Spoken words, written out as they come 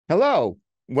Hello,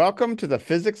 welcome to the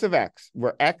Physics of X,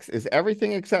 where X is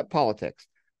everything except politics.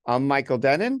 I'm Michael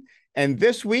Dennon, and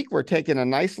this week we're taking a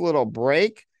nice little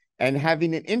break and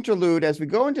having an interlude as we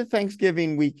go into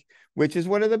Thanksgiving week, which is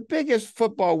one of the biggest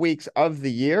football weeks of the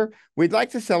year. We'd like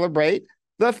to celebrate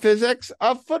the physics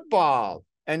of football.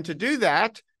 And to do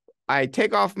that, I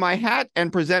take off my hat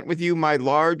and present with you my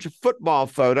large football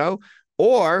photo,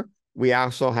 or we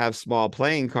also have small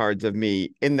playing cards of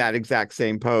me in that exact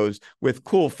same pose with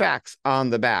cool facts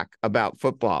on the back about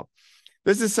football.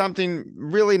 This is something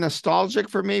really nostalgic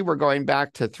for me. We're going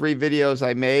back to 3 videos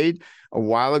I made a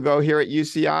while ago here at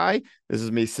UCI. This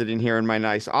is me sitting here in my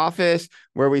nice office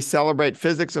where we celebrate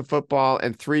physics of football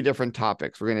and 3 different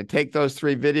topics. We're going to take those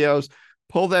 3 videos,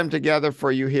 pull them together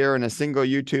for you here in a single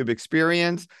YouTube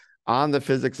experience on the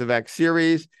Physics of X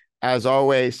series. As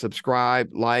always,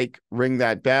 subscribe, like, ring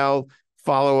that bell,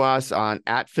 follow us on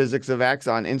 @PhysicsOfX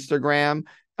on Instagram,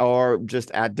 or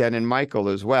just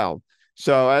 @DenonMichael as well.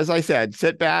 So as I said,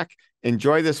 sit back,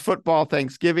 enjoy this football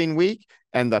Thanksgiving week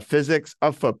and the physics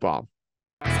of football.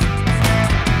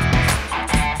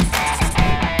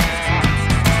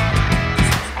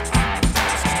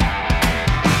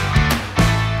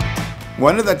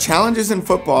 One of the challenges in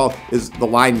football is the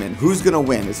lineman. Who's going to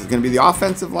win? Is it going to be the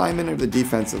offensive lineman or the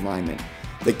defensive lineman?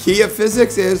 The key of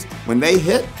physics is when they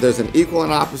hit, there's an equal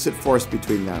and opposite force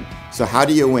between them. So how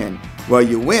do you win? Well,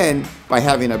 you win by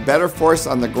having a better force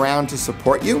on the ground to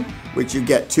support you, which you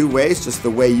get 2 ways, just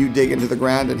the way you dig into the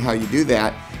ground and how you do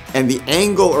that, and the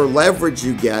angle or leverage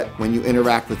you get when you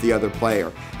interact with the other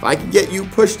player. If I can get you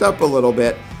pushed up a little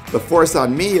bit, the force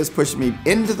on me is pushing me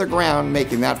into the ground,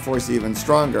 making that force even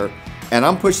stronger. And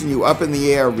I'm pushing you up in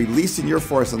the air, releasing your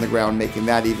force on the ground, making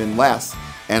that even less,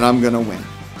 and I'm going to win.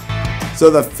 So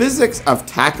the physics of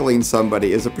tackling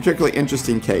somebody is a particularly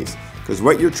interesting case, because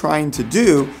what you're trying to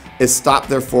do is stop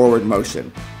their forward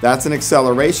motion. That's an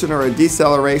acceleration or a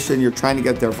deceleration. You're trying to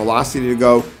get their velocity to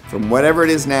go from whatever it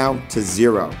is now to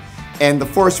 0. And the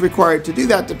force required to do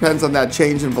that depends on that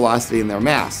change in velocity in their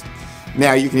mass.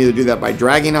 Now, you can either do that by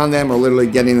dragging on them or literally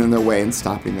getting in their way and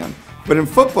stopping them. But in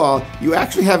football, you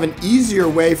actually have an easier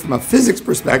way from a physics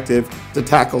perspective to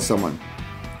tackle someone.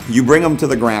 You bring them to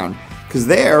the ground, because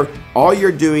there, all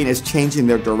you're doing is changing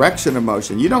their direction of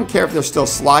motion. You don't care if they're still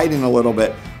sliding a little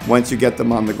bit once you get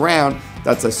them on the ground.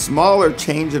 That's a smaller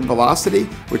change in velocity,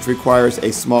 which requires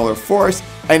a smaller force.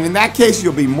 And in that case,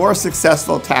 you'll be more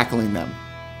successful tackling them.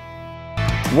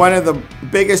 One of the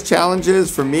biggest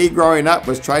challenges for me growing up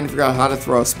was trying to figure out how to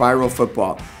throw a spiral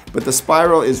football. But the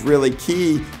spiral is really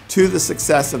key to the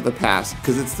success of the pass,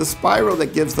 because it's the spiral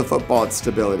that gives the football its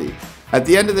stability. At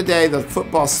the end of the day, the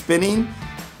football's spinning.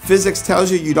 Physics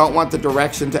tells you you don't want the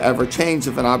direction to ever change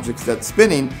of an object that's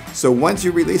spinning, so once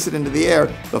you release it into the air,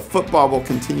 the football will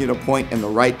continue to point in the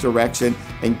right direction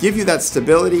and give you that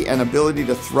stability and ability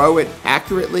to throw it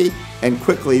accurately and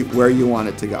quickly where you want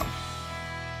it to go.